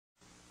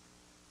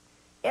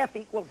F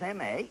equals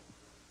ma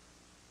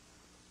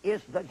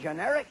is the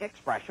generic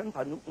expression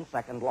for Newton's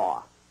second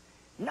law.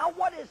 Now,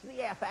 what is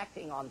the F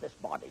acting on this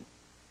body?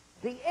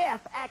 The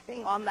F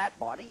acting on that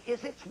body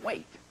is its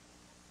weight.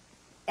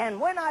 And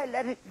when I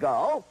let it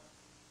go,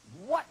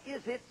 what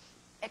is its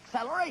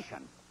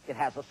acceleration? It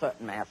has a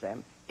certain mass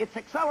m. Its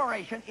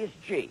acceleration is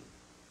g.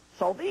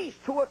 So these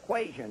two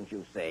equations,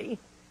 you see,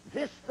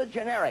 this the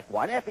generic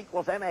one, F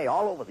equals ma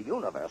all over the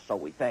universe, so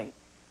we think,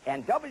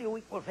 and W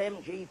equals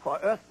mg for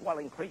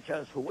earth-dwelling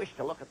creatures who wish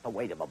to look at the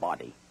weight of a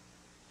body.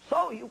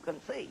 So you can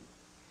see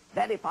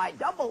that if I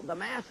doubled the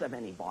mass of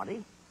any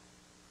body,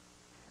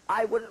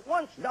 I would at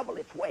once double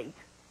its weight,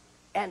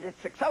 and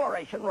its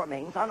acceleration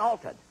remains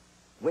unaltered,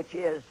 which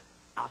is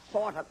a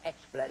sort of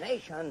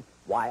explanation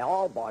why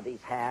all bodies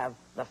have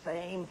the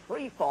same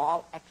free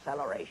fall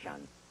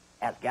acceleration,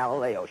 as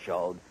Galileo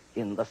showed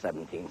in the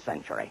 17th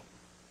century.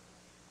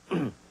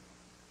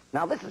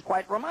 Now, this is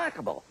quite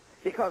remarkable,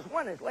 because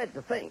one is led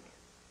to think,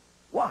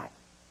 why?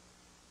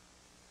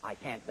 I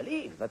can't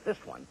believe that this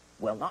one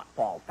will not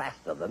fall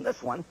faster than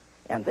this one,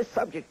 and this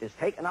subject is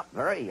taken up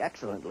very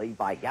excellently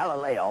by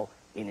Galileo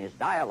in his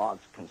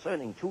dialogues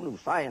concerning two new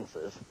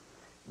sciences,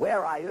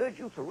 where I urge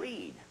you to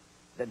read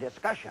the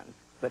discussion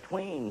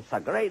between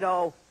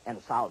Sagredo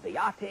and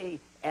Salviati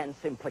and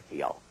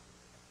Simplicio.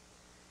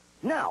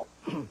 Now,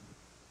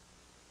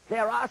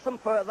 there are some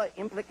further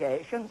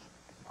implications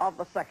of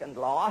the second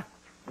law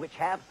which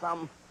have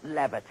some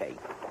levity.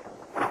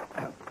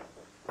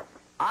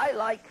 I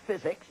like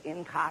physics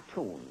in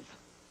cartoons,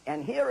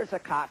 and here is a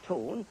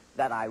cartoon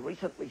that I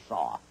recently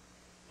saw.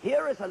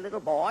 Here is a little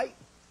boy,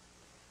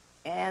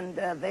 and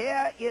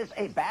there is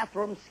a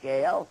bathroom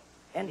scale,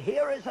 and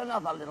here is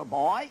another little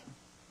boy,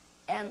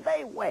 and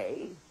they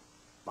weigh,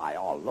 by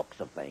all looks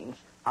of things,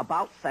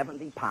 about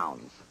 70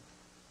 pounds.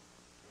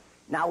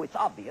 Now, it's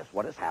obvious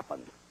what has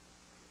happened.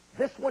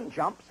 This one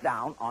jumps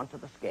down onto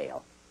the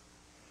scale.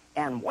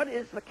 And what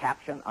is the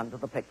caption under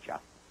the picture?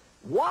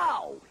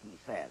 Wow, he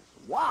says,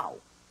 wow,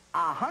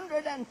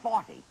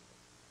 140.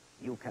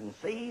 You can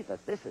see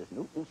that this is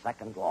Newton's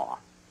second law.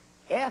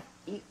 F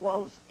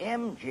equals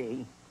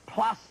mg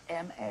plus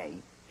ma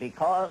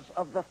because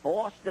of the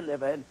force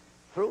delivered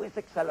through its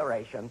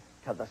acceleration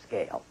to the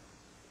scale.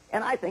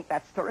 And I think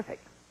that's terrific.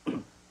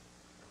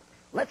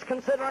 Let's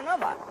consider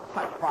another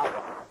such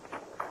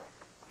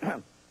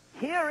problem.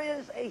 Here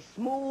is a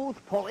smooth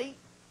pulley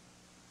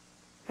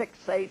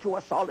fixed, say, to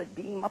a solid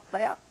beam up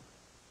there.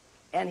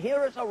 And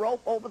here is a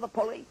rope over the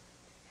pulley.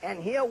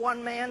 And here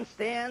one man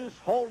stands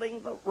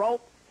holding the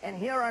rope. And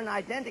here an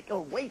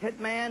identical weighted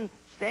man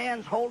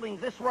stands holding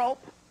this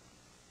rope.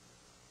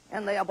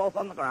 And they are both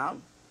on the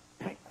ground.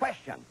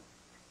 Question.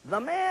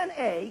 The man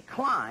A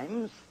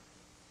climbs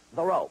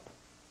the rope.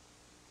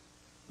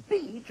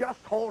 B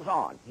just holds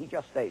on. He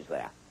just stays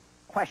there.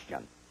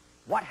 Question.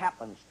 What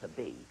happens to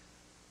B?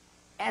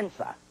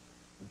 Answer.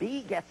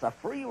 B gets a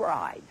free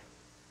ride.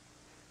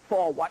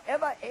 For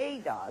whatever A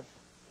does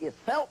is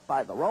felt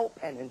by the rope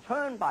and in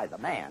turn by the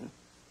man.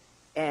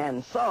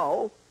 And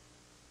so,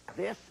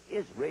 this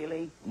is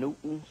really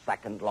Newton's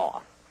second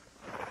law.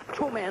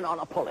 Two men on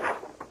a pulley.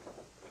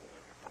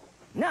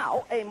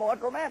 Now, a more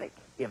dramatic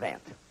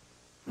event.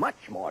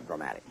 Much more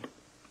dramatic.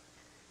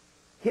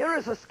 Here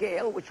is a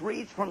scale which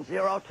reads from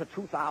 0 to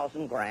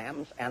 2,000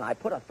 grams, and I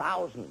put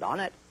 1,000 on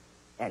it,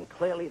 and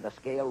clearly the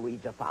scale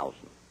reads 1,000.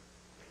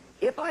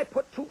 If I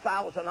put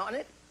 2,000 on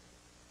it,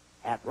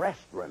 at rest,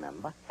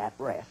 remember, at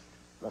rest,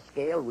 the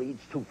scale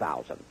reads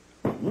 2,000.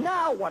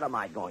 Now what am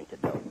I going to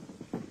do?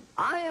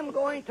 I am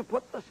going to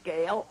put the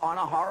scale on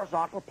a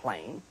horizontal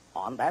plane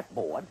on that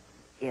board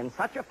in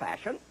such a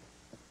fashion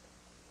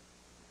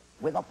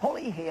with a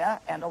pulley here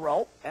and a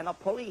rope and a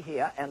pulley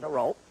here and a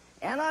rope,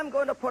 and I'm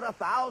going to put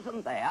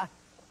 1,000 there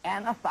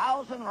and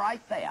 1,000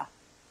 right there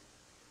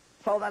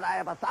so that I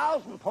have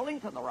 1,000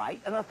 pulling to the right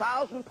and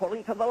 1,000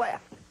 pulling to the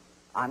left.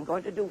 I'm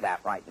going to do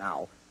that right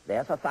now.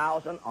 There's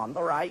 1,000 on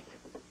the right,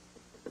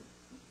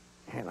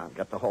 and I've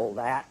got to hold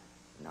that.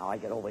 Now I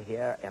get over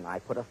here, and I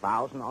put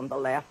 1,000 on the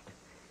left,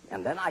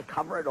 and then I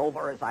cover it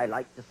over, as I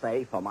like to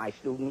say for my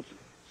students,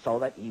 so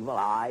that evil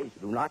eyes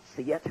do not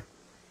see it.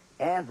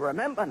 And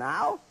remember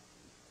now,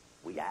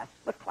 we ask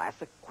the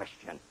classic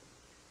question.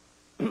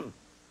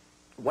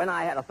 When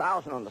I had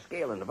 1,000 on the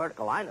scale in the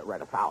vertical line, it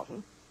read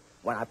 1,000.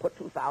 When I put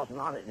 2,000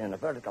 on it in the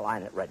vertical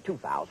line, it read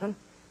 2,000.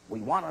 We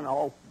want to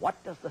know,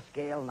 what does the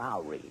scale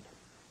now read?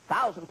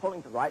 1,000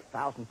 pulling to the right,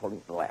 1,000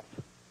 pulling to the left.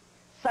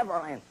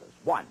 Several answers.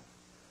 One,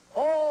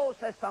 oh,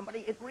 says somebody,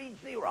 it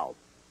reads 0,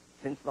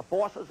 since the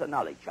forces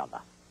annul each other.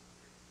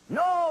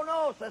 No,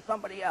 no, says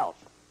somebody else.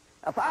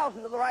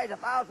 1,000 to the right,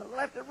 1,000 to the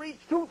left, it reads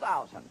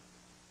 2,000.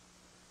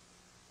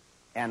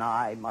 And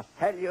I must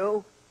tell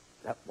you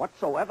that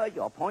whatsoever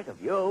your point of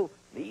view,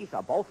 these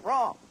are both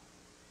wrong.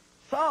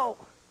 So,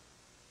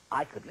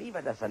 I could leave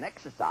it as an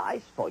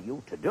exercise for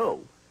you to do,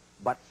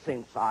 but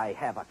since I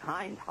have a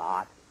kind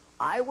heart,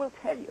 I will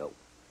tell you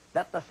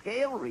that the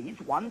scale reads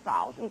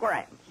 1,000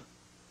 grams.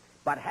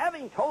 But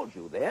having told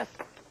you this,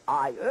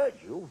 I urge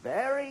you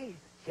very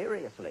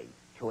seriously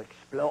to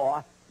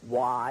explore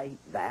why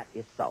that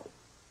is so.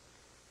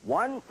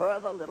 One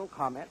further little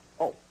comment.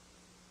 Oh,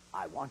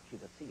 I want you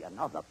to see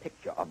another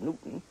picture of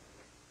Newton.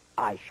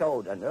 I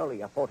showed an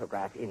earlier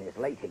photograph in his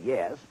later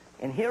years,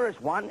 and here is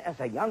one as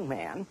a young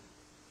man,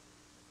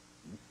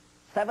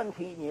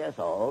 17 years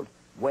old,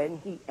 when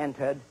he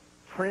entered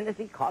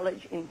Trinity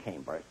College in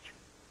Cambridge,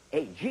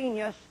 a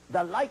genius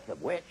the like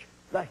of which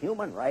the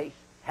human race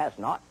has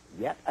not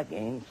yet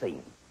again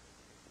seen.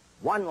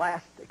 One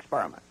last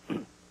experiment.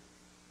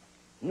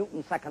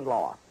 Newton's second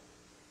law.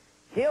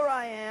 Here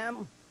I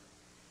am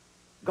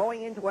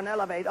going into an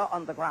elevator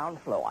on the ground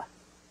floor.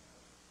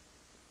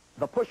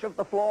 The push of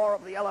the floor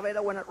of the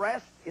elevator when it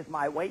rests is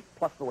my weight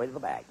plus the weight of the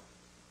bag.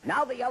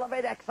 Now the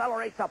elevator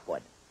accelerates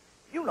upward.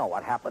 You know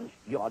what happens.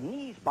 Your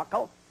knees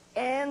buckle,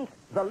 and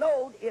the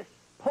load is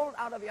pulled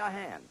out of your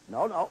hand.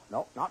 No,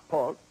 not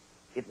pulled.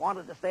 It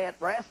wanted to stay at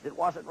rest. It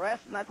was at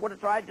rest, and that's what it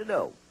tried to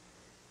do.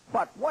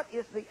 But what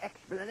is the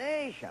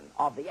explanation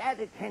of the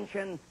added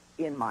tension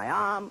in my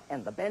arm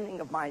and the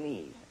bending of my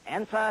knees?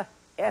 Answer,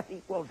 F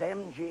equals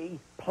mg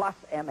plus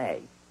ma.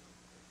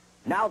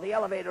 Now the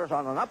elevator is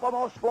on an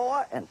uppermost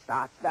floor and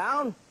starts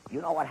down.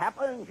 You know what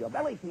happens? Your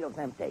belly feels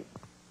empty.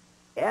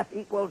 F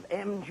equals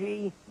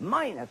mg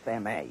minus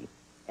ma.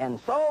 And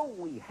so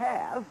we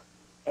have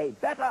a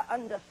better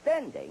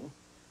understanding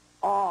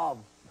of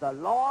the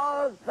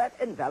laws that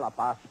envelop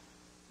us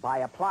by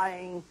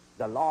applying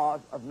the laws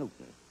of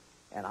Newton.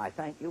 And I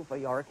thank you for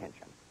your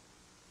attention.